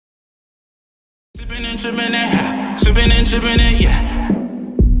Sipping and tripping it, sipping and tripping it, yeah.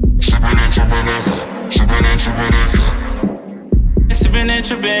 Sipping and tripping it, sipping and tripping it, yeah. Sipping and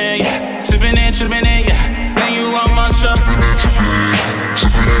tripping, yeah. Sipping and tripping it, yeah. Now you on my shop. Sipping and tripping,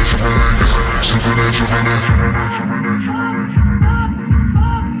 sipping and tripping it, sipping and tripping it.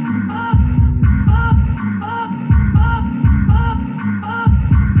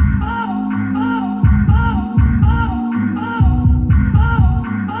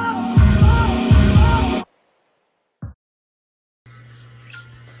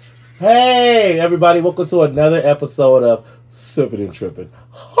 Hey everybody, welcome to another episode of Sippin' and Trippin'.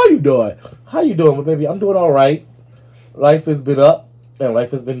 How you doing? Well, baby, I'm doing all right. Life has been up and life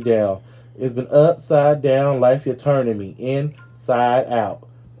has been down. It's been upside down. Life, you're turning me inside out,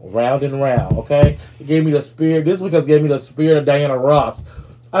 round and round. Okay, it gave me the spirit. This week gave me the spirit of Diana Ross.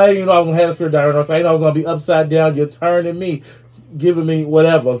 I didn't even know I was gonna have the spirit of Diana Ross. I didn't know I was gonna be upside down. You're turning me, giving me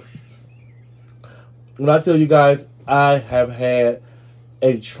whatever. When I tell you guys, I have had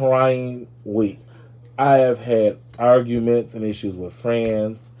a trying week. I have had arguments and issues with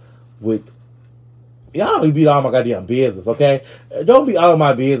friends, with y'all don't be all my goddamn business, okay? Don't be all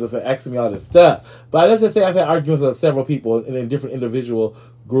my business and asking me all this stuff. But let's just say I've had arguments with several people in different individual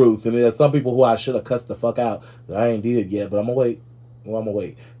groups, and there's some people who I should have cussed the fuck out that I ain't did yet, but I'm gonna wait. Well, I'm gonna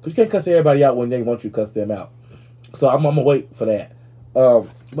wait. Because you can't cuss everybody out when they want you to cuss them out. So I'm gonna wait for that. But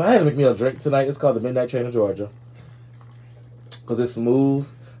I had to make me a drink tonight. It's called the Midnight Train of Georgia. Because it's smooth.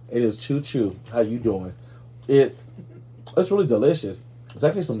 It is choo-choo. How you doing? It's really delicious. It's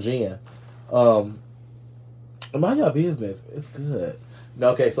actually some gin. Mind y'all business. It's good. No,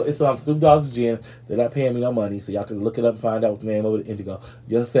 okay, so it's Snoop Dogg's gin. They're not paying me no money, so y'all can look it up and find out what's the name of it, Indigo,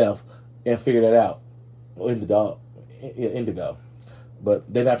 yourself, and figure that out. Indigo.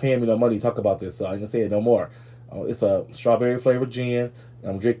 But they're not paying me no money to talk about this, so I can say it no more. It's a strawberry flavored gin.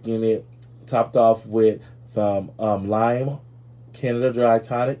 I'm drinking it topped off with some lime Canada Dry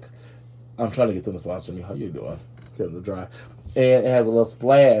tonic. I'm trying to get them to sponsor me. How you doing? Canada Dry. And it has a little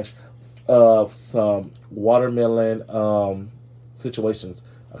splash of some watermelon situations.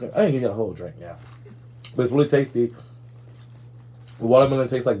 Okay, I ain't give you a whole drink now. But it's really tasty. The watermelon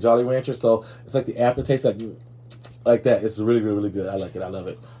tastes like Jolly Rancher, so it's like the aftertaste like that. It's really, really, really good. I like it. I love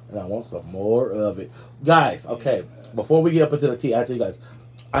it. And I want some more of it. Guys, okay, before we get up into the tea, I tell you guys,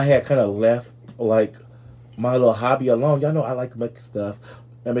 I had kind of left like my little hobby alone. Y'all know I like making stuff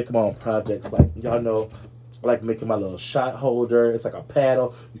and making my own projects. Like, y'all know I like making my little shot holder. It's like a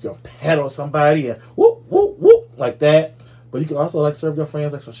paddle. You can paddle somebody and whoop, whoop, whoop, like that. But you can also like serve your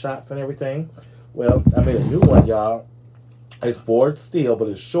friends like some shots and everything. Well, I made a new one, y'all. It's forged steel, but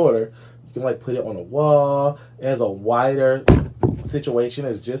it's shorter. You can like put it on a wall. It has a wider situation.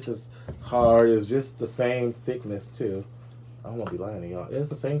 It's just as hard. It's just the same thickness too. I don't want to be lying to y'all. It's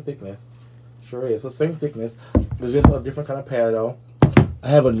the same thickness. Sure is. It's the same thickness. It's just a different kind of paddle. I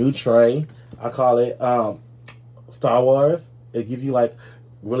have a new tray. I call it Star Wars. It gives you like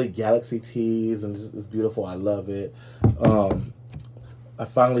really galaxy teas, and it's beautiful. I love it. I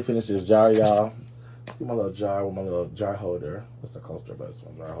finally finished this jar, y'all. See my little jar with my little jar holder. It's a coaster, but it's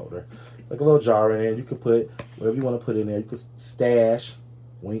my jar holder. Like a little jar in there. You can put whatever you want to put in there. You can stash,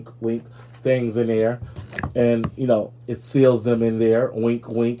 wink, wink, things in there. And, you know, it seals them in there, wink,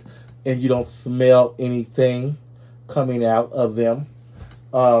 wink. And you don't smell anything coming out of them.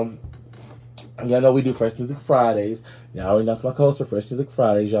 Y'all know we do Fresh Music Fridays. Now I already announced my coaster, Fresh Music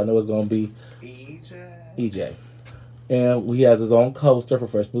Fridays. Y'all know it's going to be EJ. And he has his own coaster for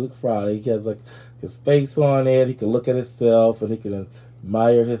Fresh Music Friday. He has like his face on it. He can look at himself and he can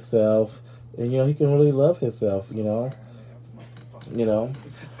admire himself. And, you know, he can really love himself, you know.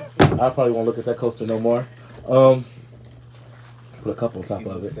 I probably won't look at that coaster no more. Put a couple on top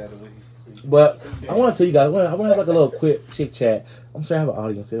of it. But I want to tell you guys, I want to have like a little quick chit chat. I'm sorry I have an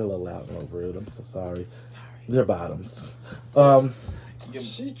audience. They're a little loud and a little rude. I'm so sorry. They're bottoms.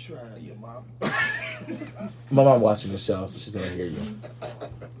 She tried your mom. My mom watching the show, so she's going to hear you.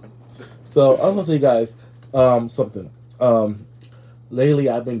 So I want to tell you guys something. Lately,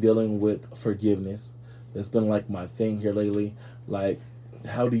 I've been dealing with forgiveness. It's been like my thing here lately. Like,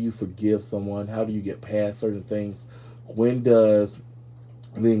 how do you forgive someone? How do you get past certain things? When does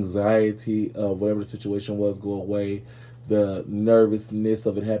the anxiety of whatever the situation was go away? The nervousness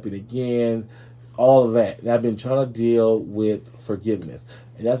of it happening again? All of that. And I've been trying to deal with forgiveness.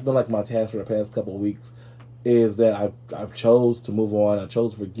 And that's been like my task for the past couple of weeks, is that I've chose to move on. I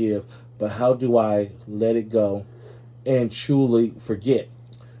chose to forgive. But how do I let it go and truly forget?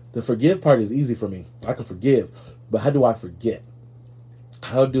 The forgive part is easy for me. I can forgive. But how do I forget?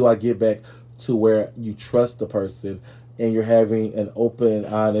 How do I get back to where you trust the person and you're having an open,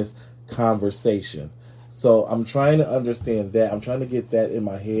 honest conversation. So I'm trying to understand that. I'm trying to get that in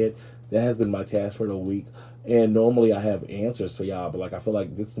my head. That has been my task for the week. And normally I have answers for y'all, but like I feel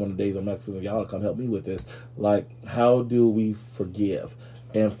like this is one of the days I'm asking y'all to come help me with this. Like, how do we forgive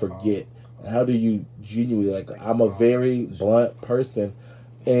and forget? How do you genuinely, like, I'm a very blunt person,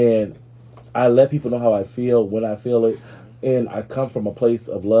 and I let people know how I feel when I feel it, and I come from a place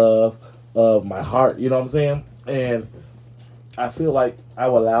of love, of my heart, you know what I'm saying? And I feel like I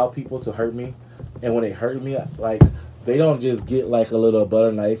will allow people to hurt me, and when they hurt me, like, they don't just get like a little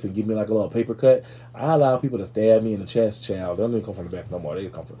butter knife and give me like a little paper cut. I allow people to stab me in the chest, child. They don't even come from the back no more. They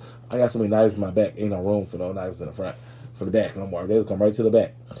come from. I got so many knives in my back. Ain't no room for no knives in the front, for the back no more. They just come right to the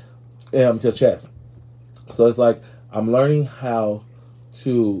back, to the chest. So it's like I'm learning how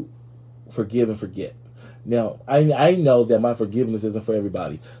to forgive and forget. Now I know that my forgiveness isn't for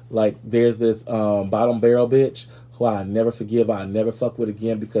everybody. Like there's this bottom barrel bitch who I never forgive, I never fuck with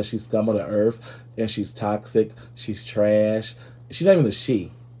again because she's scum of the earth and she's toxic, she's trash. She's not even a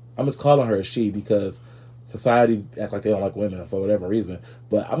she. I'm just calling her a she because society act like they don't like women for whatever reason.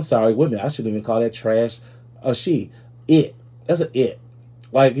 But I'm sorry, women, I shouldn't even call that trash a she. It. That's an it.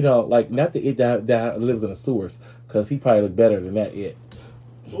 Like, you know, like not the it that lives in the sewers because he probably look better than that it.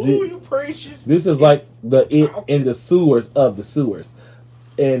 Ooh, you preaching. This is like the it in the sewers of the sewers.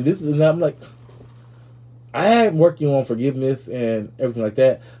 And this is, and I'm like, I am working on forgiveness and everything like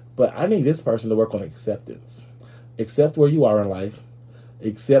that, but I need this person to work on acceptance. Accept where you are in life,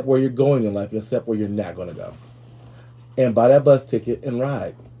 accept where you're going in life, and accept where you're not going to go. And buy that bus ticket and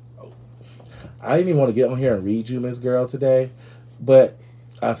ride. I didn't even want to get on here and read you, Miss Girl, today, but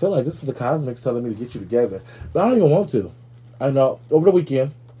I feel like this is the cosmics telling me to get you together. But I don't even want to. I know, over the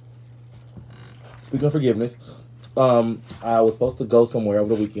weekend, speaking of forgiveness, I was supposed to go somewhere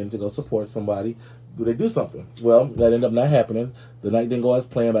over the weekend to go support somebody. Do they do something? Well, that ended up not happening. The night didn't go as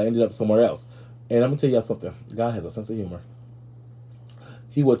planned, but I ended up somewhere else. And I'm going to tell y'all something. God has a sense of humor.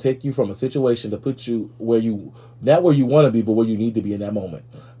 He will take you from a situation to put you where you, not where you want to be, but where you need to be in that moment.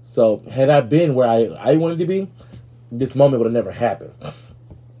 So had I been where I wanted to be, this moment would have never happened.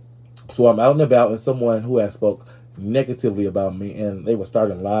 So I'm out and about, and someone who had spoke negatively about me, and they were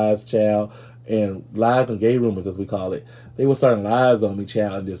starting lies, child, and lies and gay rumors, as we call it. They were starting lies on me,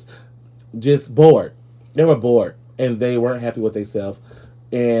 child, and just bored. They were bored, and they weren't happy with themselves,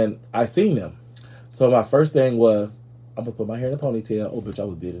 and I seen them. So my first thing was, I'm going to put my hair in a ponytail. Oh, bitch, I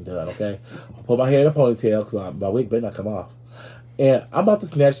was dead and done, okay? I'll put my hair in a ponytail, because my wig better not come off. And I'm about to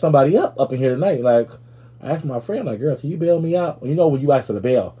snatch somebody up in here tonight. Like, I asked my friend, like, girl, can you bail me out? You know, when you ask for the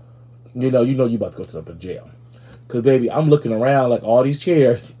bail, you know you about to go to the jail. Because, baby, I'm looking around like all these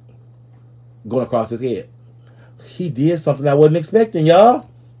chairs going across his head. He did something I wasn't expecting, y'all.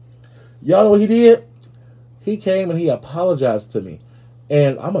 Y'all know what he did? He came and he apologized to me.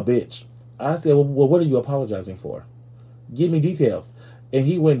 And I'm a bitch. I said, well, what are you apologizing for? Give me details. And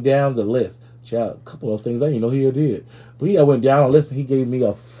he went down the list. Child, a couple of things I didn't know he did. But he went down the list and he gave me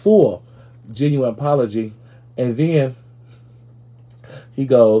a full, genuine apology. And then he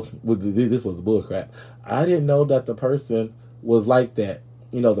goes, well, this was bullcrap. I didn't know that the person was like that.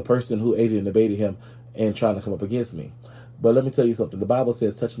 You know, the person who aided and abetted him and trying to come up against me. But let me tell you something. The Bible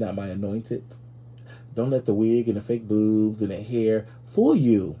says, touch not my anointed. Don't let the wig and the fake boobs and the hair fool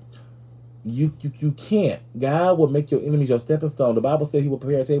you. You can't. God will make your enemies your stepping stone. The Bible says he will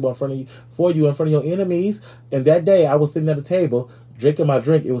prepare a table in front of you, for you in front of your enemies. And that day I was sitting at the table, drinking my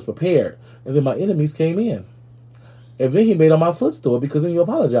drink. It was prepared. And then my enemies came in. And then he made on my footstool because then you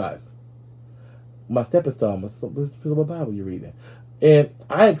apologize. My stepping stone. What Bible you reading? And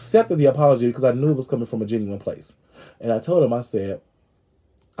I accepted the apology because I knew it was coming from a genuine place. And I told him, I said,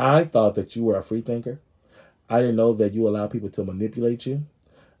 I thought that you were a free thinker. I didn't know that you allow people to manipulate you.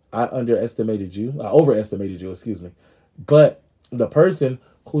 I overestimated you, excuse me. But the person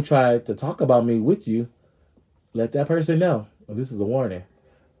who tried to talk about me with you, let that person know. Well, this is a warning.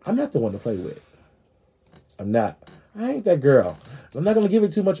 I'm not the one to play with. I'm not. I ain't that girl. I'm not going to give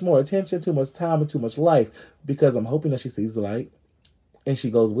it too much more attention, too much time, and too much life because I'm hoping that she sees the light and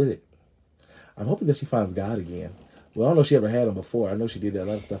she goes with it. I'm hoping that she finds God again. Well, I don't know if she ever had him before. I know she did that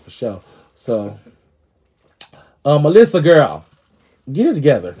other stuff for sure. So, Melissa, girl, get it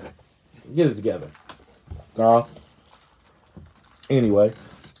together. Get it together, girl. Anyway,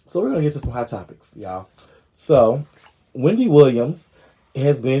 so we're going to get to some hot topics, y'all. So, Wendy Williams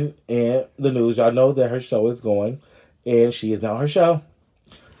has been in the news. Y'all know that her show is going, and she is now her show.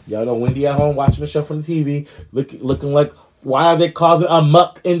 Y'all know Wendy at home watching the show from the TV, looking like, why are they causing a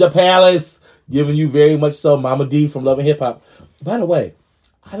muck in the palace? Giving you very much so Mama D from Love and Hip Hop. By the way,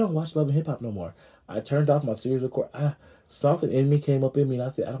 I don't watch Love and Hip Hop no more. I turned off my series record. something in me came up in me, and I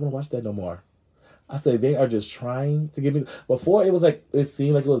said, I don't want to watch that no more. I said, they are just trying to give me. Before, it was like, it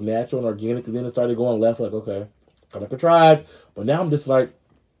seemed like it was natural and organic, and then it started going left, like, okay, come like the tribe. But now I'm just like,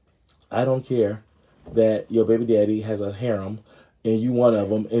 I don't care that your baby daddy has a harem, and you one of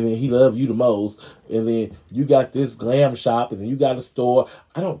them, and then he loves you the most, and then you got this glam shop, and then you got a store.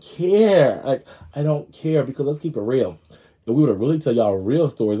 I don't care. Like, I don't care, because let's keep it real. If we were to really tell y'all real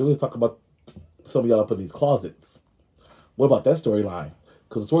stories, we would talk about some of y'all up in these closets. What about that storyline?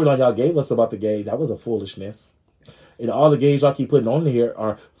 Because the storyline y'all gave us about the gay, that was a foolishness. And all the gays y'all keep putting on here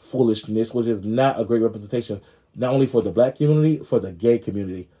are foolishness, which is not a great representation, not only for the black community, for the gay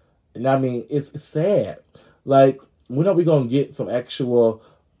community. And I mean, it's sad. Like, when are we going to get some actual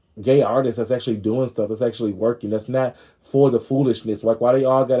gay artists that's actually doing stuff, that's actually working, that's not for the foolishness? Like, why they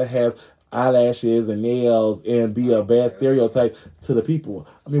all got to have eyelashes and nails and be a bad stereotype to the people?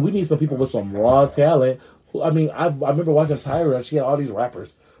 I mean, we need some people with some raw talent. I mean, I remember watching Tyra, and she had all these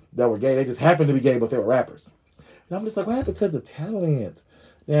rappers that were gay. They just happened to be gay, but they were rappers. And I'm just like, what happened to the talent?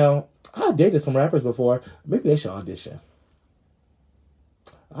 Now, I've dated some rappers before. Maybe they should audition.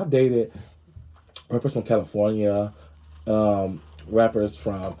 I've dated rappers from California, rappers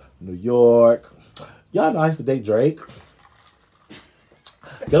from New York. Y'all know I used to date Drake.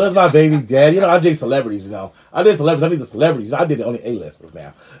 That was my baby daddy. You know, I date celebrities, you know. I did celebrities. I need the celebrities. I did the only A-listers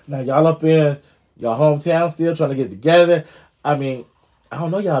now. Now, y'all up in y'all hometown still trying to get together. I mean, I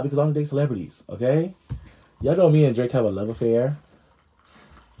don't know y'all because I only date celebrities, okay? Y'all know me and Drake have a love affair.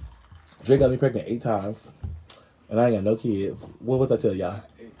 Drake got me pregnant 8 times. And I ain't got no kids. What would I tell y'all?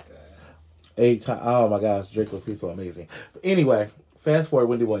 8 times. Oh my gosh, Drake was so amazing. But anyway, fast forward,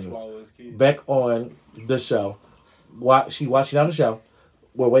 Wendy Williams. Back on the show. She watching on the show.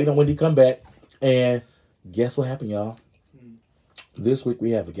 We're waiting on Wendy to come back. And guess what happened, y'all? This week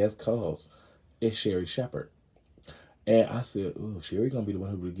we have a guest co-host. It's Sherri Shepherd. And I said, ooh, Sherri gonna be the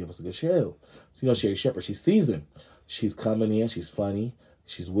one who will give us a good show. So, you know, Sherri Shepherd, she's seasoned. She's coming in, she's funny,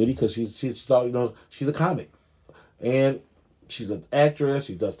 she's witty, because she's a comic. And she's an actress,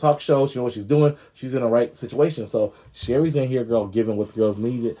 she does talk shows, she knows what she's doing, she's in the right situation. So Sherri's in here, girl, giving what the girls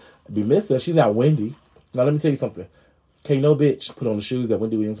need to be missing. She's not Wendy. Now let me tell you something. Can't no bitch put on the shoes that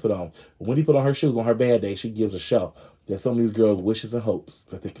Wendy Williams put on. When Wendy put on her shoes on her bad day, she gives a show that some of these girls wishes and hopes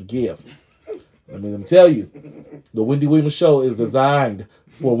that they can give. I mean, let me tell you, the Wendy Williams show is designed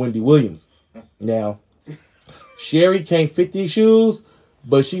for Wendy Williams. Now, Sherri can't fit these shoes,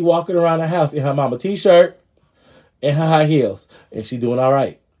 but she walking around the house in her mama t-shirt and her high heels, and she doing all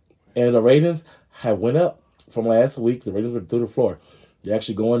right. And the ratings have went up from last week. The ratings were through the floor. They're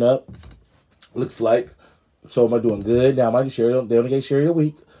actually going up. Looks like. So am I doing good? Now, mind you, Sherri, they only get Sherri a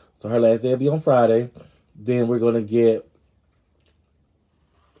week, so her last day will be on Friday. Then we're going to get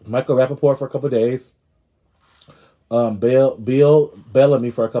Michael Rappaport for a couple of days. Bill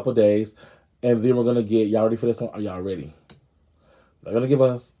Bellamy for a couple of days. And then we're going to get, y'all ready for this one? Are y'all ready? They're going to give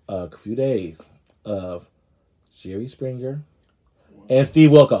us a few days of Jerry Springer and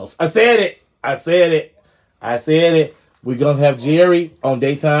Steve Wilkos. I said it. We're going to have Jerry on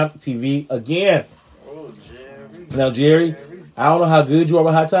daytime TV again. Oh, Jerry. Now, Jerry, I don't know how good you are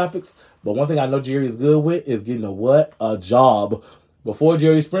with Hot Topics, but one thing I know Jerry is good with is getting a job. Before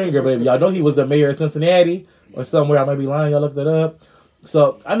Jerry Springer, baby. Y'all know he was the mayor of Cincinnati or somewhere. I might be lying. Y'all looked that up.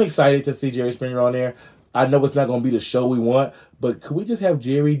 So I'm excited to see Jerry Springer on there. I know it's not going to be the show we want, but could we just have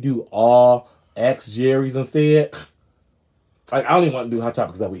Jerry do all ex-Jerrys instead? I don't even want to do Hot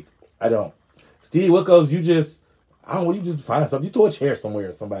Topics that week. I don't. Steve Wilkos, you just find something. You throw a chair somewhere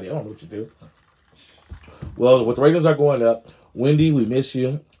or somebody. I don't know what you do. Well, with the ratings are going up, Wendy, we miss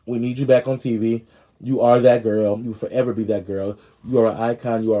you. We need you back on TV. You are that girl. You will forever be that girl. You are an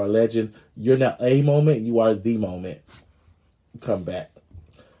icon. You are a legend. You're not a moment. You are the moment. Come back.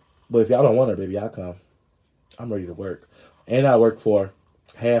 But if y'all don't want her, baby, I'll come. I'm ready to work. And I work for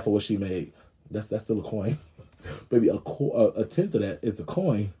half of what she made. That's still a coin. Baby, a tenth of that is a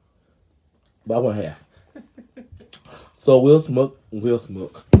coin. But I want half. So Will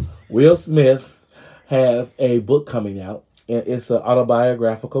Smith has a book coming out. And it's an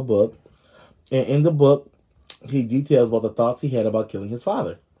autobiographical book. And in the book, he details about the thoughts he had about killing his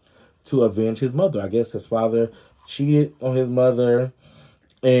father to avenge his mother. I guess his father cheated on his mother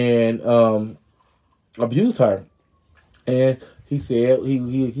and abused her. And he said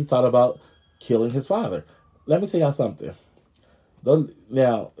he thought about killing his father. Let me tell y'all something.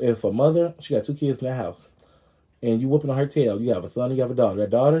 Now, if a mother, she got 2 kids in that house, and you whooping on her tail, you have a son, you have a daughter. That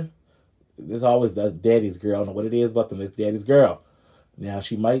daughter, it's always the daddy's girl. I don't know what it is about them. It's daddy's girl. Now,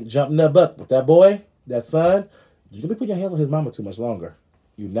 she might jump in that buck with that boy, that son. You don't be putting your hands on his mama too much longer.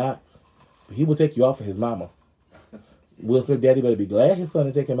 You not. He will take you off of his mama. Will Smith daddy better be glad his son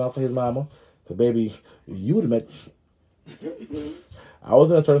didn't take him out for his mama. Because, baby, you would have met... I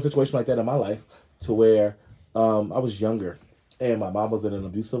was in a certain situation like that in my life to where I was younger and my mom was in an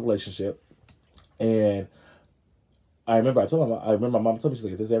abusive relationship. And I remember my mom told me, she's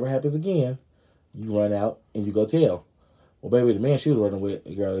like, if this ever happens again, you run out and you go tell. Well, baby, the man she was running with,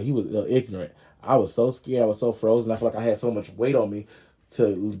 girl, he was ignorant. I was so scared. I was so frozen. I felt like I had so much weight on me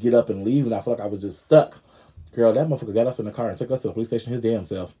to get up and leave, and I felt like I was just stuck. Girl, that motherfucker got us in the car and took us to the police station his damn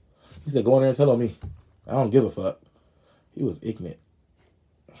self. He said, go in there and tell on me. I don't give a fuck. He was ignorant.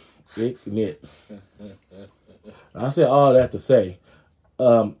 Ignorant. I said all that to say,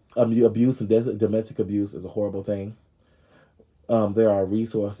 abuse and domestic abuse is a horrible thing. There are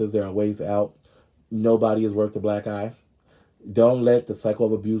resources. There are ways out. Nobody is worth a black eye. Don't let the cycle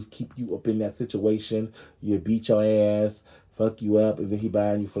of abuse keep you up in that situation. You beat your ass, fuck you up, and then he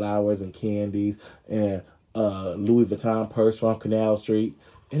buying you flowers and candies and Louis Vuitton purse from Canal Street.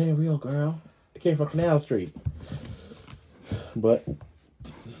 It ain't real, girl. It came from Canal Street. But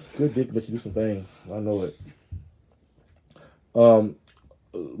good dick makes you do some things. I know it. Okay,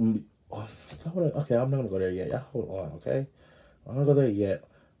 I'm not gonna go there yet. Y'all hold on, okay? I'm not gonna go there yet.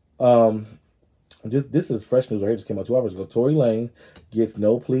 This is fresh news right here. Just came out 2 hours ago. Tory Lane gets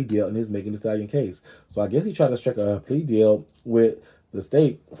no plea deal in his Megan Thee Stallion case. So I guess he tried to strike a plea deal with the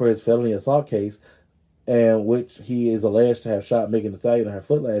state for his felony assault case, and which he is alleged to have shot Megan Thee Stallion in her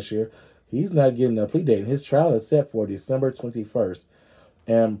foot last year. He's not getting a plea date, and his trial is set for December 21st.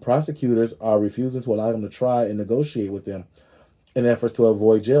 And prosecutors are refusing to allow him to try and negotiate with them in efforts to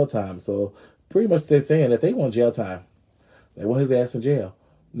avoid jail time. So pretty much they're saying that they want jail time. They want his ass in jail.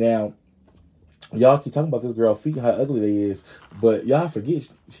 Now, y'all keep talking about this girl feet, how ugly they is, but y'all forget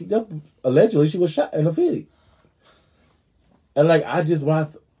allegedly she was shot in the feet. And like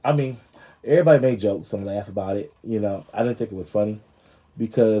everybody made jokes and laugh about it. You know, I didn't think it was funny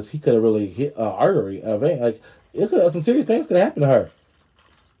because he could have really hit an artery, a vein. Like some serious things could happen to her.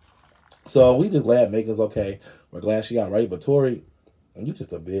 So we just glad Megan's okay. We're glad she got right, but Tory, you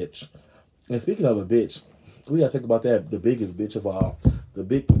just a bitch. And speaking of a bitch, we gotta think about that. The biggest bitch of all. The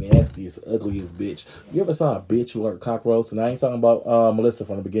big, nastiest, ugliest bitch. You ever saw a bitch who learned cock roast? And I ain't talking about Melissa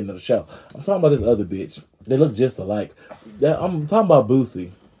from the beginning of the show. I'm talking about this other bitch. They look just alike. I'm talking about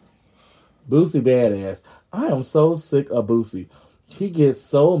Boosie. Boosie badass. I am so sick of Boosie. He gets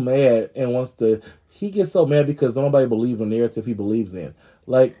so mad and he gets so mad because nobody believes in the narrative he believes in.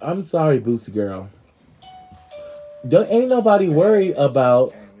 Like, I'm sorry, Boosie girl. Ain't nobody worried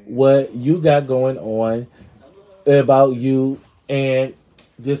about what you got going on about you and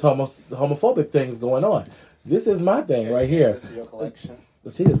this homophobic thing is going on. This is my thing right here. This is your collection.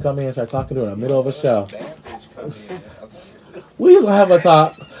 She just come in and start talking to her in the middle of a show. We just gonna have a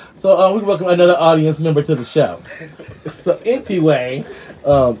talk. So we welcome another audience member to the show. So anyway,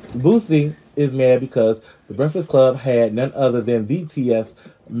 Boosie is mad because the Breakfast Club had none other than the T.S.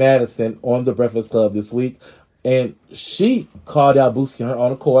 Madison on the Breakfast Club this week. And she called out Boosie on her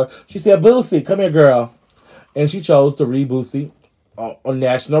own accord. She said, Boosie, come here, girl. And she chose to read Boosie on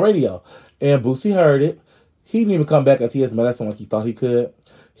national radio. And Boosie heard it. He didn't even come back at T.S. Madison like he thought he could.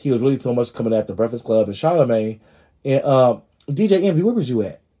 He was really so much coming at the Breakfast Club and Charlamagne. And DJ Envy, where was you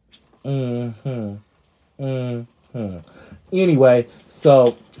at? Anyway,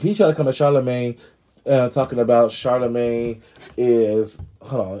 so he tried to come at Charlamagne, talking about Charlamagne is...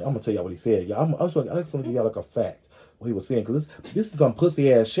 Hold on, I'm going to tell y'all what he said. Y'all, I'm just going to give y'all like a fact, what he was saying, because this is some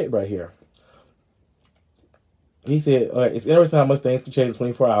pussy-ass shit right here. He said, all right, it's interesting how much things can change in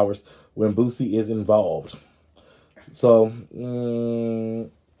 24 hours when Boosie is involved. So,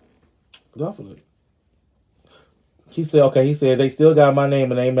 he said, they still got my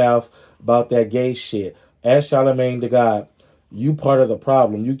name in their mouth about that gay shit. Ask Charlamagne to God, you part of the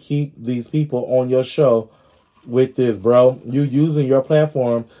problem. You keep these people on your show with this, bro. You using your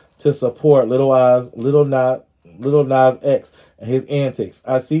platform to support Lil Nas X and his antics.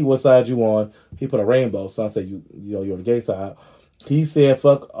 I see what side you on. He put a rainbow, so I said you're on the gay side. He said,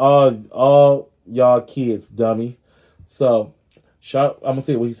 fuck all y'all kids, dummy. So, I'm gonna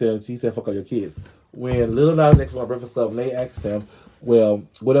tell you what he said. He said, fuck all your kids. When Lil Nas X was on Breakfast Club and they asked him, well,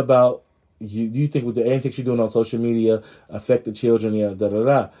 what about you? Do you think with the antics you're doing on social media affect the children? Yeah,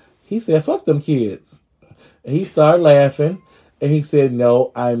 da-da-da. He said, fuck them kids. And he started laughing, and he said,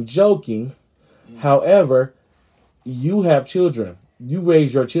 no, I'm joking. However, you have children. You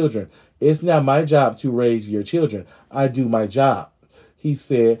raise your children. It's not my job to raise your children. I do my job. He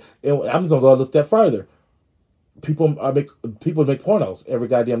said, and I'm going to go a little step further. People make pornos every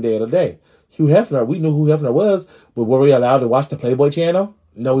goddamn day of the day. Hugh Hefner, we knew who Hefner was, but were we allowed to watch the Playboy channel?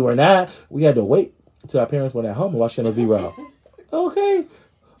 No, we were not. We had to wait till our parents went at home and watched Channel Zero. Okay.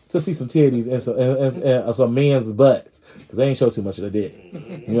 To see some titties and some men's butts. Because they ain't show too much of the dick.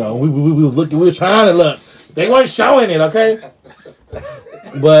 You know, we were looking, we were trying to look. They weren't showing it, okay?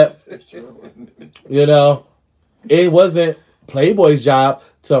 But, you know, it wasn't Playboy's job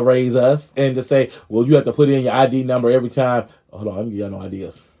to raise us and to say, well, you have to put in your ID number every time. Hold on, I'm gonna give y'all no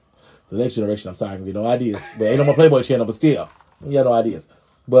ideas. The next generation, I'm sorry, I'm gonna get no ideas. But ain't no more Playboy channel, but still, you got no ideas.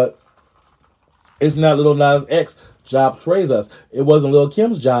 But it's not Lil Nas X's job to raise us. It wasn't Lil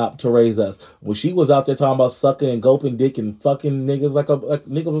Kim's job to raise us. When she was out there talking about sucking and gulping dick and fucking niggas like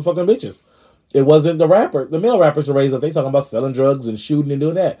niggas was fucking bitches. It wasn't the male rappers to raise us. They talking about selling drugs and shooting and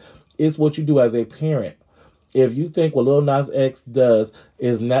doing that. It's what you do as a parent. If you think what Lil Nas X does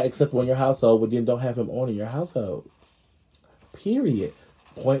is not acceptable in your household, well, then don't have him on in your household. Period.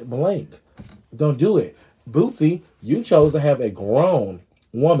 Point blank. Don't do it. Bootsy, you chose to have a grown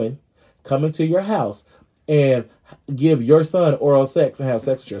woman come into your house and give your son oral sex and have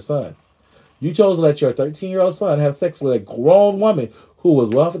sex with your son. You chose to let your 13-year-old son have sex with a grown woman who was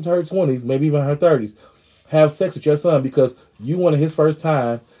well into her 20s, maybe even her 30s, have sex with your son because you wanted his first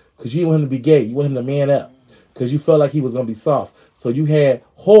time, because you want him to be gay. You want him to man up because you felt like he was going to be soft. So you had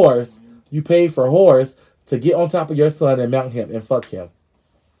whores, you paid for whores to get on top of your son and mount him and fuck him.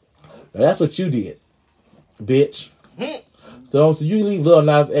 Now that's what you did, bitch. So you leave Lil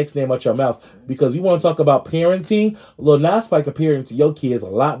Nas X name out your mouth because you want to talk about parenting. Lil Nas X can parent your kids a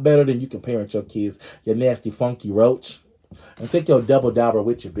lot better than you can parent your kids, you nasty funky roach. And take your double dauber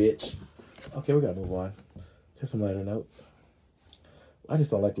with you, bitch. Okay, we gotta move on. Here's some lighter notes. I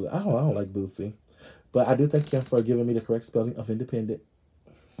just don't like Bootsy. But I do thank him for giving me the correct spelling of independent.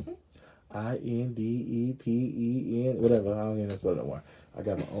 INDEPEN, whatever. I don't hear that spell no more. I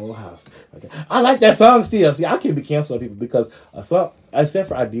got my own house. Okay. I like that song still. See, I can't be canceling people because a song, except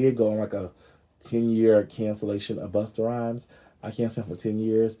for I did go on like a 10-year cancellation of Busta Rhymes. I canceled for 10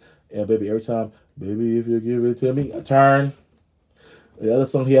 years. And baby, every time, baby, if you give it to me, a turn. The other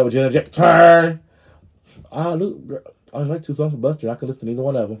song he had with Jenna Jack, turn. I like 2 songs from Busta. I could listen to neither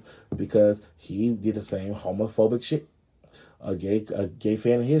one of them because he did the same homophobic shit. A gay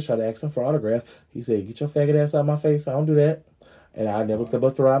fan of his tried to ask him for autograph. He said, "Get your faggot ass out of my face. I don't do that." And I never looked at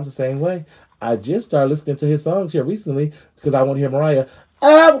Busta Rhymes the same way. I just started listening to his songs here recently because I want to hear Mariah.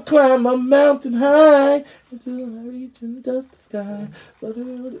 I will climb a mountain high until I reach and touch the sky. So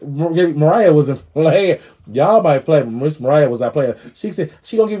Mariah wasn't playing. Y'all might play, but Miss Mariah was not playing. She said,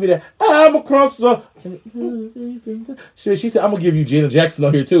 she gonna give you that, I'm across the... She said, I'm gonna give you Janet Jackson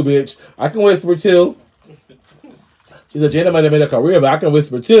on here too, bitch. I can whisper too. She said, Janet might have made a career, but I can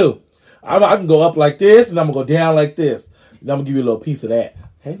whisper too. I can go up like this, and I'm gonna go down like this. And I'm gonna give you a little piece of that.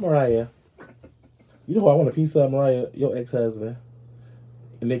 Hey, Mariah. You know who I want a piece of, Mariah? Your ex-husband.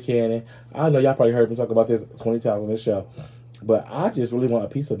 Nick Cannon. I know y'all probably heard me talk about this 20 times on this show. But I just really want a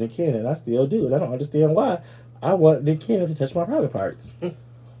piece of Nick Cannon. I still do. And I don't understand why. I want Nick Cannon to touch my private parts. And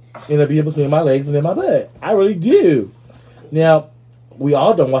it'll be in between my legs and in my butt. I really do. Now, we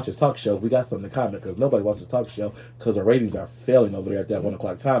all don't watch his talk show. We got something in common because nobody watches talk show because the ratings are failing over there at that 1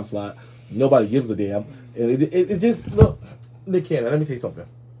 o'clock time slot. Nobody gives a damn. It just, look, Nick Cannon, let me tell you something.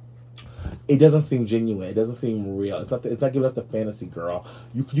 It doesn't seem genuine. It doesn't seem real. It's not giving us the fantasy, girl.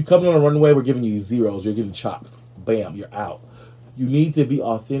 You coming on a runway, we're giving you zeros. You're getting chopped. Bam, you're out. You need to be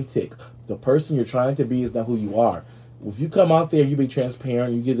authentic. The person you're trying to be is not who you are. If you come out there and you be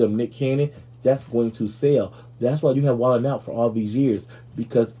transparent, you give them Nick Cannon, that's going to sell. That's why you have Wild 'N Out for all these years,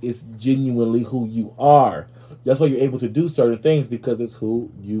 because it's genuinely who you are. That's why you're able to do certain things, because it's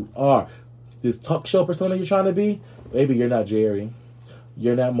who you are. This talk show persona you're trying to be, baby, you're not Jerry.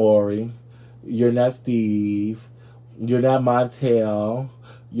 You're not Maury. You're not Steve. You're not Montel.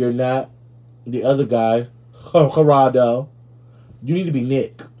 You're not the other guy, Gerardo. You need to be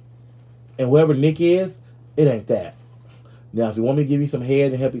Nick. And whoever Nick is, it ain't that. Now, if you want me to give you some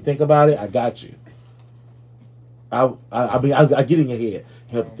head and help you think about it, I got you. I get in your head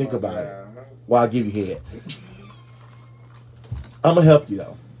and help you think about it while I give you head. I'm going to help you,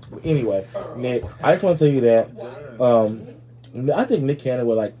 though. But anyway, Nick, I just want to tell you that I think Nick Cannon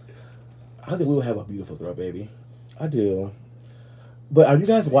would I think we will have a beautiful girl, baby. I do. But are you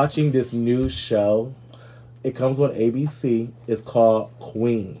guys watching this new show? It comes on ABC. It's called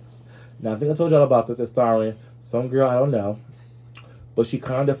Queens. Now, I think I told y'all about this. It's starring some girl I don't know, but she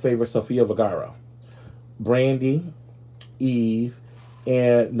kind of favors Sofia Vergara. Brandy, Eve,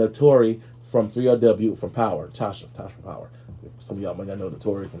 and Notori from 3LW from Power. Tasha from Power. Some of y'all might not know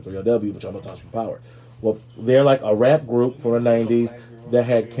Notori from 3LW, but y'all know Tasha from Power. Well, they're like a rap group from the 90s that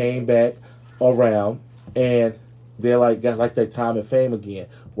had came back around, and they're like got like their time and fame again.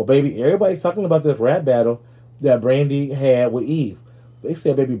 Well, baby, everybody's talking about this rap battle that Brandy had with Eve. They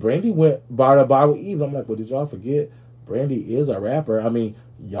said, baby, Brandy went bar to bar with Eve. I'm like, well, did y'all forget? Brandy is a rapper. I mean,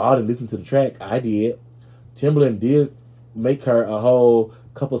 y'all didn't listen to the track. I did. Timbaland did make her a whole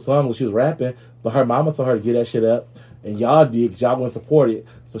couple songs when she was rapping, but her mama told her to get that shit up. And y'all did, 'cause y'all wouldn't support it.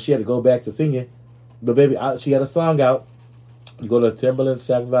 So she had to go back to singing. But baby, she had a song out. You go to Timbaland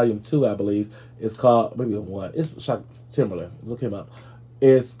Shaq Volume 2, I believe. It's called, maybe 1. It's Shaq Timbaland. Look him up.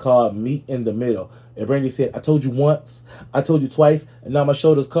 It's called Meet in the Middle. And Brandy said, I told you once, I told you twice, and now my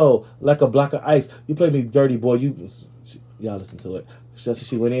shoulder's cold, like a block of ice. You played me dirty, boy. Y'all listen to it.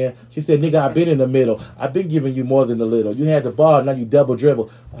 She went in. She said, nigga, I've been in the middle. I've been giving you more than a little. You had the ball, now you double dribble.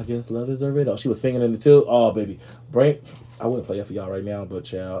 I guess love is a riddle. She was singing in the too. Oh, baby. I wouldn't play it for y'all right now, but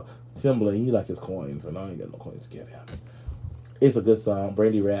child, Timbaland, he like his coins, and I ain't got no coins to give him. It's a good song.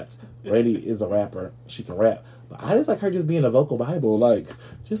 Brandy raps. Brandy is a rapper. She can rap. But I just like her just being a vocal Bible. Like,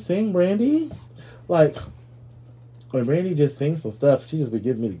 just sing, Brandy. Like, when Brandy just sings some stuff, she just be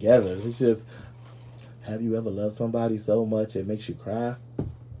getting me together. She just, have you ever loved somebody so much it makes you cry?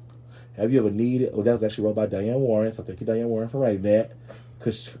 Have you ever needed, that was actually wrote by Diane Warren, so thank you, Diane Warren, for writing that.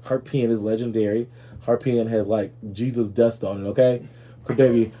 Because her pen is legendary. Her pen has, like, Jesus dust on it, okay? Because,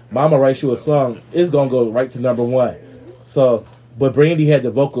 baby, Mama writes you a song, it's going to go right to number 1. So, but Brandy had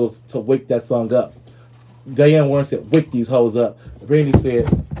the vocals to wake that song up. Diane Warren said, wake these hoes up. Brandy said,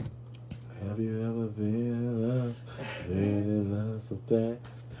 have you ever been in love? Been in love so bad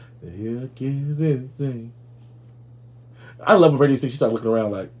that you'll give anything. I love when Brandy said she started looking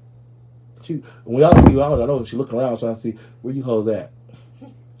around like, when y'all see, I don't know, she looking around trying to see where you hoes at.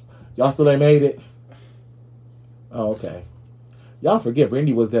 Y'all still ain't made it? Oh, okay. Y'all forget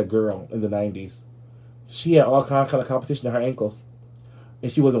Brandy was that girl in the 90s. She had all kind of competition in her ankles.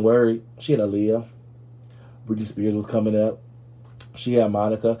 And she wasn't worried. She had Aaliyah. Britney Spears was coming up. She had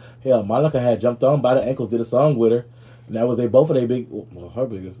Monica. Hell, Monica had jumped on by the ankles, did a song with her. And that was both of their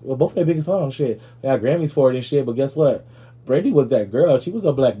biggest songs. Shit. They had Grammys for it and shit, but guess what? Brandy was that girl. She was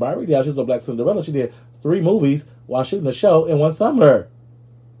a black Barbie doll. She was a black Cinderella. She did 3 movies while shooting a show in one summer.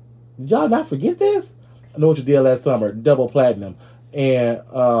 Did y'all not forget this? I Know What You Did Last Summer, Double Platinum, and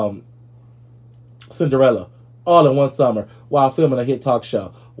Cinderella, all in one summer, while filming a hit talk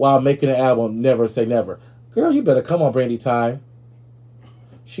show, while making an album, Never Say Never. Girl, you better come on, Brandy time.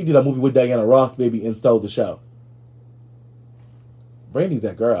 She did a movie with Diana Ross, baby, and stole the show. Brandy's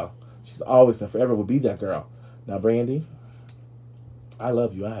that girl. She's always and forever will be that girl. Now, Brandy, I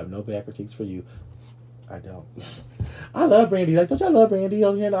love you. I have no bad critiques for you. I don't. I love Brandy. Like, don't y'all love Brandy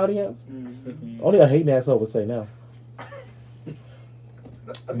over here in the audience? Mm-hmm. Only a hating asshole would say no.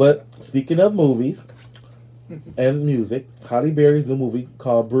 But speaking of movies and music, Halle Berry's new movie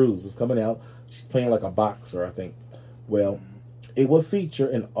called Bruise is coming out. She's playing like a boxer, I think. Well, it will feature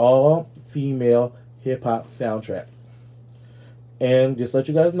an all-female hip-hop soundtrack. And just let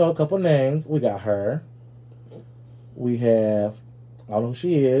you guys know a couple names. We got her. We have, I don't know who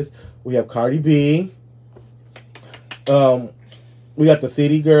she is. We have Cardi B. We got the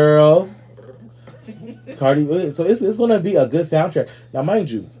City Girls. Cardi. So it's going to be a good soundtrack. Now, mind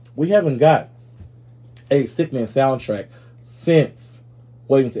you, we haven't got a sickening soundtrack since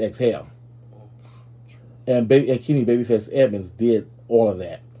Waiting to Exhale. And Kenny Babyface Edmonds did all of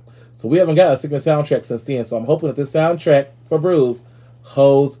that. So we haven't got a sickening soundtrack since then. So I'm hoping that this soundtrack for Bruise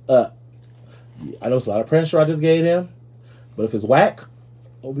holds up. I know it's a lot of pressure I just gave him. But if it's whack,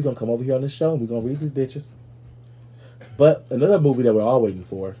 we're going to come over here on this show and we're going to read these bitches. But another movie that we're all waiting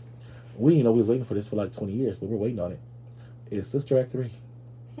for, we was waiting for this for like 20 years, but we're waiting on it, is Sister Act 3.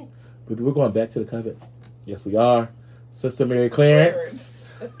 Baby, we're going back to the coven. Yes, we are. Sister Mary Clarence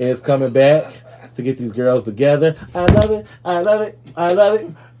is coming back to get these girls together. I love it. I love it. I love it.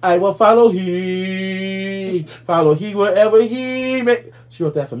 I will follow he wherever he may. She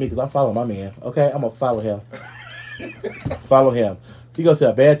wrote that for me because I'm following my man. Okay, I'm going to follow him. Follow him. He goes to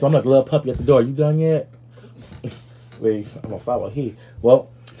a bathroom. I'm like a little puppy at the door. You done yet? Wait, I'm going to follow he.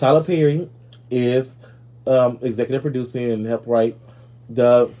 Well, Tyler Perry is executive producing and helped write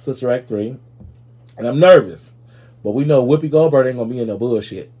the Sister Act 3. And I'm nervous. But we know Whoopi Goldberg ain't going to be in no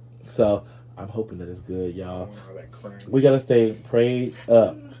bullshit. So I'm hoping that it's good, y'all. We got to stay prayed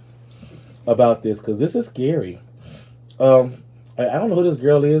up about this because this is scary. I don't know who this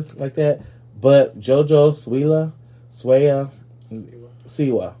girl is like that, but JoJo Siwa.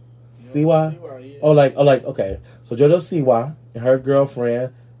 Okay. So JoJo Siwa and her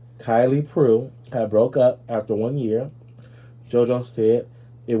girlfriend, Kylie Prue, had broke up after 1 year. JoJo said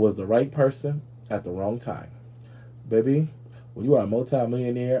it was the right person at the wrong time. Baby, When you are a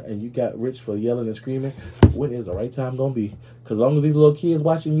multi-millionaire and you got rich for yelling and screaming, when is the right time gonna be? Because as long as these little kids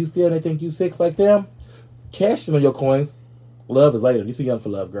watching you still and they think you 6 like them, cash in on your coins. Love is later. You're too young for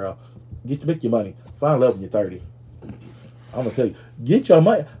love, girl. Make your money. Find love when you're 30. I'm gonna tell you, get your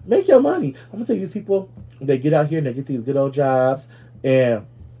money, make your money. I'm gonna tell you, these people, they get out here and they get these good old jobs and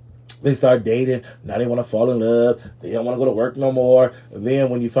they start dating. Now they want to fall in love. They don't want to go to work no more. And then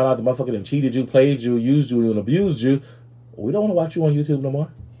when you find out the motherfucker done cheated you, played you, used you, and abused you, we don't want to watch you on YouTube no more.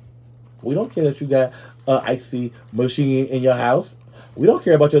 We don't care that you got an icy machine in your house. We don't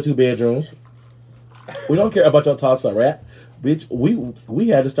care about your 2 bedrooms. We don't care about your toss-up rap. Bitch, we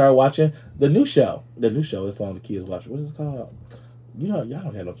had to start watching the new show. The new show is on the kids watch. What is it called? You know, y'all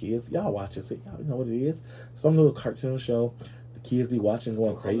don't have no kids. Y'all watch it. Y'all know what it is. Some little cartoon show. The kids be watching,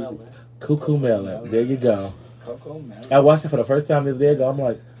 going crazy. Cuckoo Melon. There you go. Coco Melon. I watched it for the first time the other day ago. I'm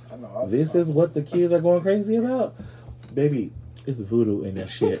like, this is what the kids are going crazy about? Baby, it's voodoo in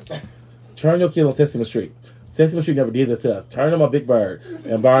that shit. Turn your kids on Sesame Street. Sesame Street never did this to us. Turn them on Big Bird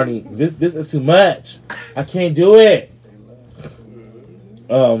and Barney. This is too much. I can't do it.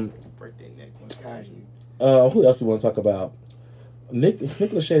 Who else we want to talk about? Nick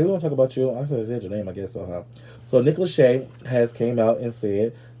Lachey. We want to talk about you. I said your name, I guess. So Nick Lachey has came out and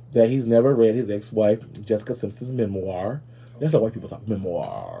said that he's never read his ex-wife Jessica Simpson's memoir. That's how white people talk.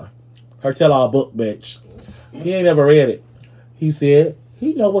 Memoir. Her tell-all book, bitch. He ain't never read it. He said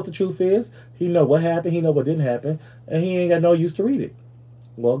he know what the truth is. He know what happened. He know what didn't happen, and he ain't got no use to read it.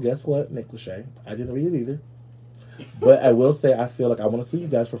 Well, guess what, Nick Lachey? I didn't read it either. But I will say I feel like I want to sue you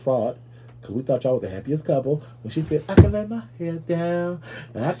guys for fraud because we thought y'all was the happiest couple when she said, I can let my head down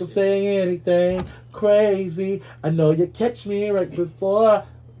and I can say anything crazy. I know you catch me right before.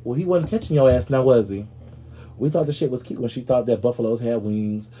 Well, he wasn't catching your ass now, was he? We thought the shit was cute when she thought that buffaloes had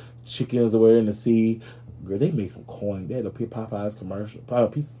wings, chickens were in the sea. Girl, they made some coin. They had a Popeyes commercial,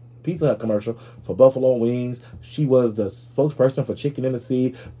 Pizza Hut commercial for buffalo wings. She was the spokesperson for Chicken in the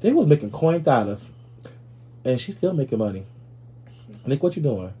Sea. They was making coin dollars. And she's still making money. Nick, what you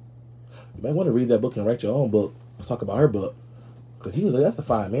doing? You might want to read that book and write your own book. Let's talk about her book. Because that's a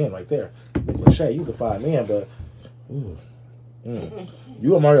fine man right there. Nick Lachey, he's a fine man, but you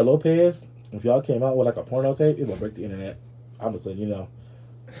and Mario Lopez, if y'all came out with like a porno tape, it's going to break the internet. I'm going to say, you know.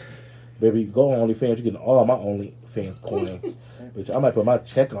 Baby, go on OnlyFans. You're getting all my OnlyFans coin. Bitch, I might put my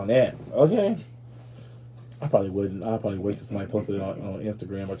check on that. Okay? I probably wouldn't. I'll probably wait till somebody posted it on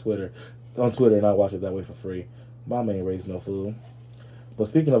Instagram or Twitter. On Twitter, and I'll watch it that way for free. Mama ain't raised no fool. But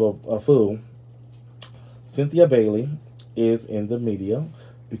speaking of a fool, Cynthia Bailey is in the media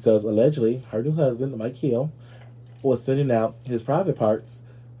because allegedly her new husband, Mike Hill, was sending out his private parts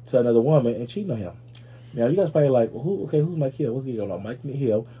to another woman and cheating on him. Now, you guys probably like, well, who's Mike Hill? What's he going on? Mike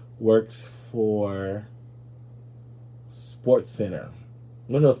Hill works for Sports Center.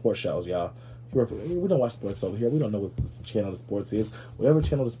 One of those sports shows, y'all. We don't watch sports over here. We don't know what channel the sports is. Whatever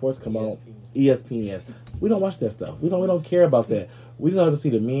channel the sports come on, ESPN. We don't watch that stuff. We don't care about that. We love to see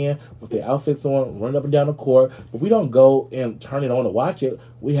the men with their outfits on, run up and down the court, but we don't go and turn it on to watch it.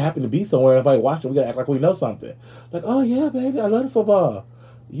 We happen to be somewhere and everybody watch it. We gotta act like we know something. Like, oh yeah, baby, I love the football.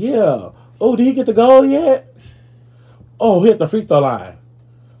 Yeah. Oh, did he get the goal yet? Oh, he hit the free throw line.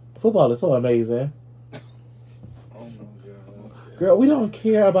 Football is so amazing. Oh my God. Girl, we don't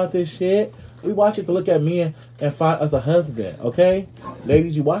care about this shit. We watch it to look at men and find us a husband, okay?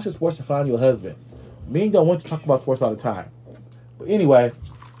 Ladies, you watch the sports to find your husband. Men don't want to talk about sports all the time. But anyway,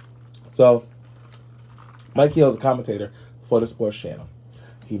 so Mike Hill is a commentator for the sports channel.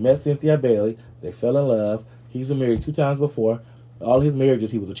 He met Cynthia Bailey. They fell in love. He's been married 2 times before. All his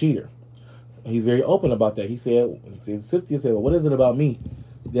marriages, he was a cheater. He's very open about that. Cynthia said, well, what is it about me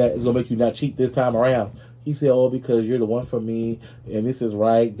that is going to make you not cheat this time around? He said, oh, because you're the one for me, and this is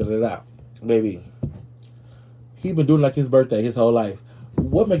right, da-da-da. Baby, he been doing like his birthday his whole life.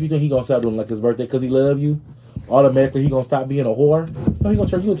 What makes you think he gonna stop doing like his birthday? Because he love you? Automatically he gonna stop being a whore? No, he gonna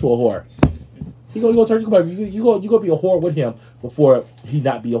turn you into a whore. He gonna turn you gonna be a whore with him before he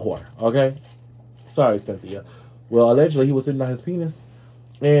not be a whore. Okay? Sorry, Cynthia. Well, allegedly he was sitting on his penis,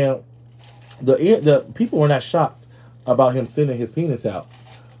 and the people were not shocked about him sending his penis out.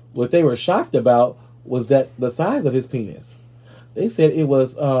 What they were shocked about was that the size of his penis. They said it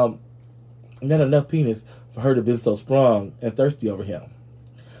was not enough penis for her to have been so sprung and thirsty over him.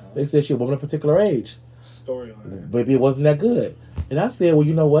 They said she was a woman of a particular age. Storyline. Maybe it wasn't that good. And I said, well,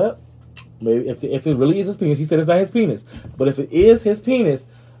 you know what? Maybe if it really is his penis, he said it's not his penis. But if it is his penis,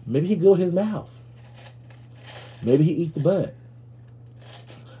 maybe he go with his mouth. Maybe he eat the butt.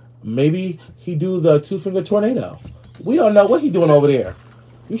 Maybe he do the 2-finger tornado. We don't know what he doing over there.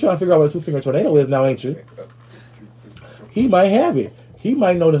 You trying to figure out what a 2-finger tornado is now, ain't you? He might have it. He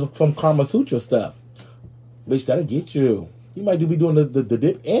might know some Kama Sutra stuff. Bitch, that'll get you. He might be doing the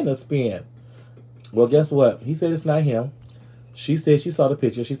dip and the spin. Well, guess what? He said it's not him. She said she saw the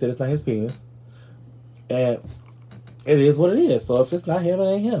picture. She said it's not his penis. And it is what it is. So if it's not him, it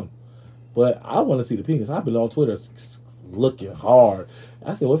ain't him. But I want to see the penis. I've been on Twitter looking hard.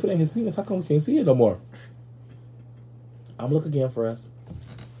 I said, well, if it ain't his penis, how come we can't see it no more? I'm looking again for us.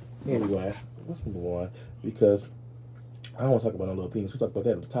 Anyway, let's move on. Because I don't want to talk about no little penis. We talked about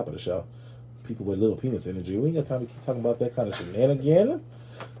that at the top of the show. People with little penis energy. We ain't got time to keep talking about that kind of shenanigan.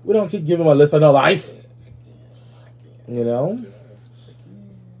 We don't keep giving them a list of no life. You know?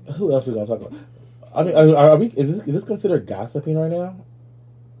 Who else we going to talk about? I mean, are we? Is this considered gossiping right now?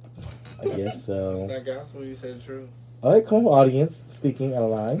 I guess so. It's not gospel, you said the truth. All right, come on, audience. Speaking out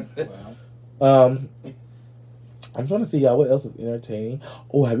of line. Wow. I'm trying to see y'all what else is entertaining.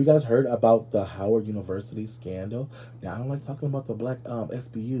 Oh, have you guys heard about the Howard University scandal? Now, I don't like talking about the black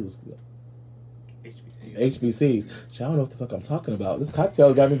SBUs. HBCs. I don't know what the fuck I'm talking about. This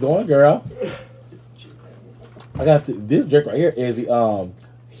cocktail got me going, girl. I got this drink right here is the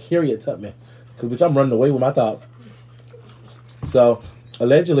Harriet Tubman. Because, bitch, I'm running away with my thoughts. So,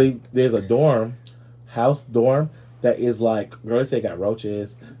 allegedly, there's a house dorm, that is like, girl, they say it got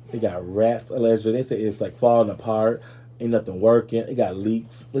roaches. They got rats, allegedly. They say it's like falling apart. Ain't nothing working. It got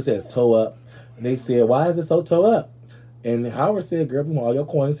leaks. It says toe up. And they said, why is it so toe up? And Howard said, girl, you want all your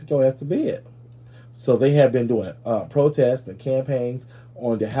coins, take your ass to bed. So they have been doing protests and campaigns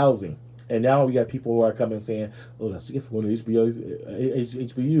on the housing. And now we got people who are coming saying, oh, that's what you get for going to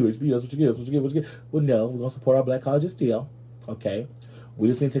HBU, that's what you get. Well, no, we're going to support our black colleges still. Okay? We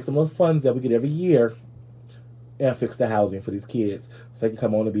just need to take some of those funds that we get every year and fix the housing for these kids so they can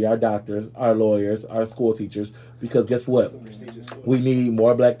come on and be our doctors, our lawyers, our school teachers. Because guess what? We need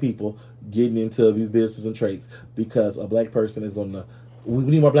more black people getting into these businesses and trades because a black person is going to... We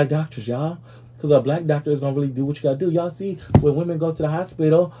need more black doctors, y'all. Because a black doctor is going to really do what you got to do. Y'all see, when women go to the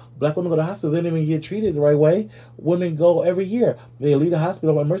hospital, black women go to the hospital, they don't even get treated the right way. Women go every year. They leave the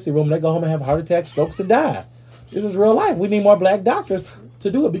hospital, emergency room, and they go home and have heart attacks, strokes, and die. This is real life. We need more black doctors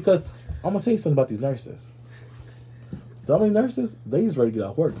to do it because I'm going to tell you something about these nurses. Some of these nurses, they just ready to get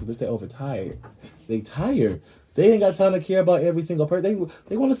off work because they're overtired. They tired. They ain't got time to care about every single person.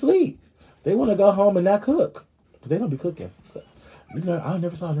 They want to sleep. They want to go home and not cook. But they don't be cooking. So, I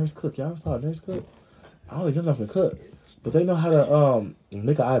never saw a nurse cook. Y'all ever saw a nurse cook? I don't know nothing to cook. But they know how to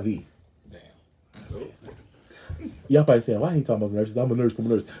make an IV. Damn. Y'all probably saying, why he talking about nurses? I'm a nurse.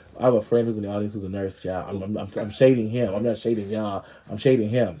 I have a friend who's in the audience who's a nurse, y'all. I'm shading him. I'm not shading y'all. I'm shading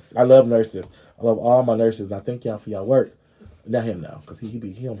him. I love nurses. I love all my nurses, and I thank y'all for y'all work. Not him now, because he'll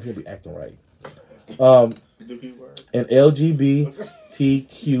be acting right. An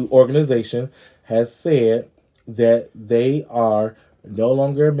LGBTQ organization has said that they are no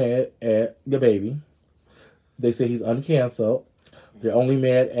longer mad at the baby. They say he's uncanceled. They're only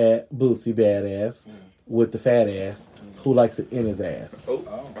mad at Bootsy Badass with the fat ass who likes it in his ass.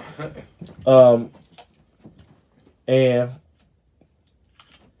 And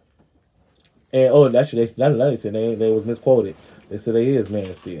actually, they said they was misquoted. They said they is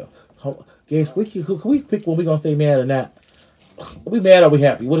mad still. Guys, can we pick when we gonna stay mad or not? Are we mad or are we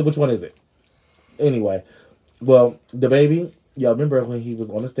happy? Which one is it? Anyway, well, the baby, y'all remember when he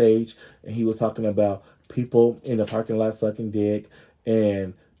was on the stage and he was talking about people in the parking lot sucking dick,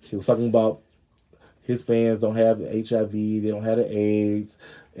 and he was talking about his fans don't have the HIV, they don't have the AIDS,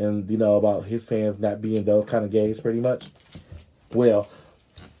 and about his fans not being those kind of gays, pretty much. Well,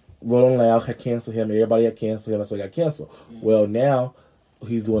 Rolling Loud had canceled him. Everybody had canceled him. That's why he got canceled. Well, now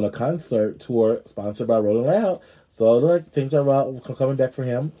he's doing a concert tour sponsored by Rolling Loud. So things are coming back for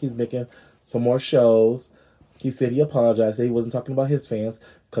him. He's making some more shows. He said he apologized. Said he wasn't talking about his fans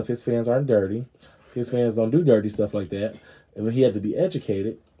because his fans aren't dirty. His fans don't do dirty stuff like that. And then he had to be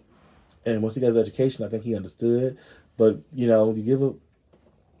educated. And once he got his education, I think he understood. But, you give a...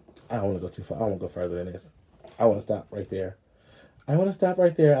 I don't want to go too far. I don't want to go further than this. I want to stop right there. I don't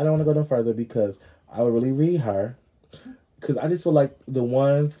want to go no further because I would really read her. Because I just feel like the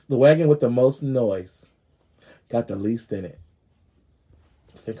wagon with the most noise got the least in it.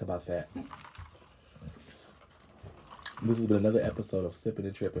 Think about that. This has been another episode of Sipping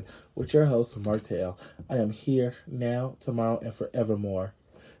and Tripping with your host, Martell. I am here now, tomorrow, and forevermore.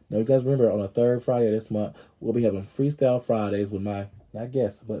 Now, you guys remember on the third Friday of this month, we'll be having Freestyle Fridays with my, not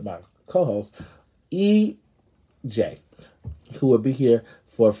guest, but my co-host, EJ, who will be here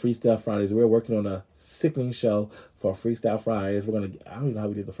for Freestyle Fridays. We're working on a sickening show for Freestyle Fridays. I don't even know how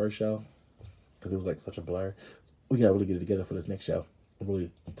we did the first show because it was like such a blur. We got to really get it together for this next show.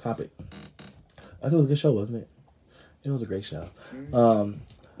 Really top it. I think it was a good show, wasn't it? It was a great show.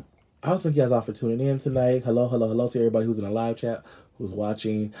 I was thank you guys all for tuning in tonight. Hello to everybody who's in the live chat, who's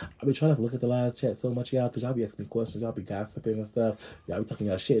watching. I've been trying to look at the live chat so much, y'all, because y'all be asking me questions. Y'all be gossiping and stuff. Y'all be talking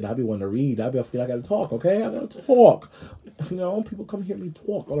y'all shit, and I be wanting to read. I be feeling I got to talk, okay? I got to talk. You know, people come hear me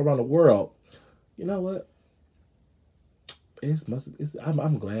talk all around the world. You know what?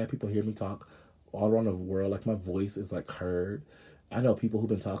 I'm glad people hear me talk all around the world. Like, my voice is, like, heard. I know people who've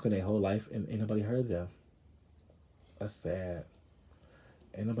been talking their whole life, and ain't nobody heard them. That's sad.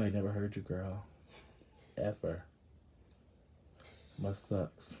 Ain't nobody never heard you, girl. Ever. Must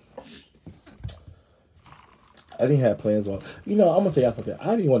sucks. I didn't have plans on... You know, I'm going to tell y'all something. I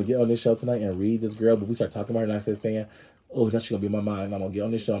didn't even want to get on this show tonight and read this girl, but we started talking about her, and I said, saying, oh, now she's going to be in my mind. I'm going to get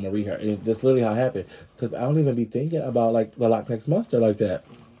on this show, I'm going to read her. And that's literally how it happened. Because I don't even be thinking about, like, the Loch Ness Monster like that.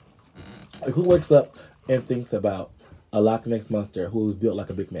 Like, who wakes up and thinks about a Loch Ness Monster who's built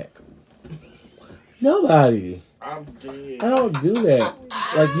like a Big Mac? Nobody. I'm dead. I don't do that.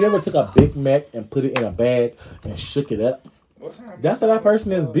 Like, you ever took a Big Mac and put it in a bag and shook it up? That's how that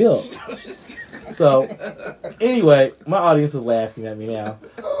person is built. So, anyway, my audience is laughing at me now.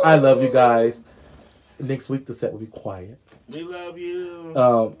 I love you guys. Next week, the set will be quiet. We love you.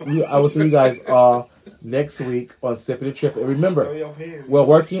 I will see you guys all next week on Sipping and Tripping. And remember, we're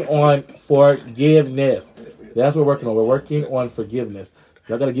working on forgiveness. That's what we're working on. We're working on forgiveness.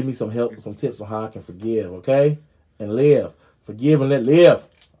 Y'all got to give me some help, some tips on how I can forgive, okay? And live. Forgive and let live.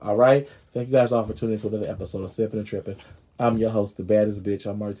 All right? Thank you guys all for tuning in to another episode of Sipping and Tripping. I'm your host, the baddest bitch.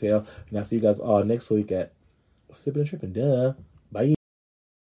 I'm Martell. And I'll see you guys all next week at Sipping and Tripping. Duh. Bye.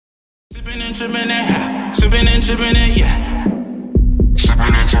 Sipping and tripping it, sipping and tripping it, yeah.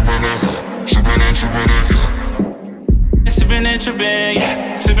 Sipping and tripping it, sipping and tripping it, yeah. Sipping and tripping,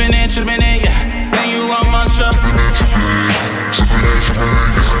 yeah. Sipping and tripping it, yeah. Then you want my shop. Sipping and tripping, sipping and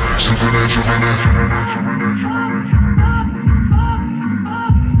tripping, sipping and tripping.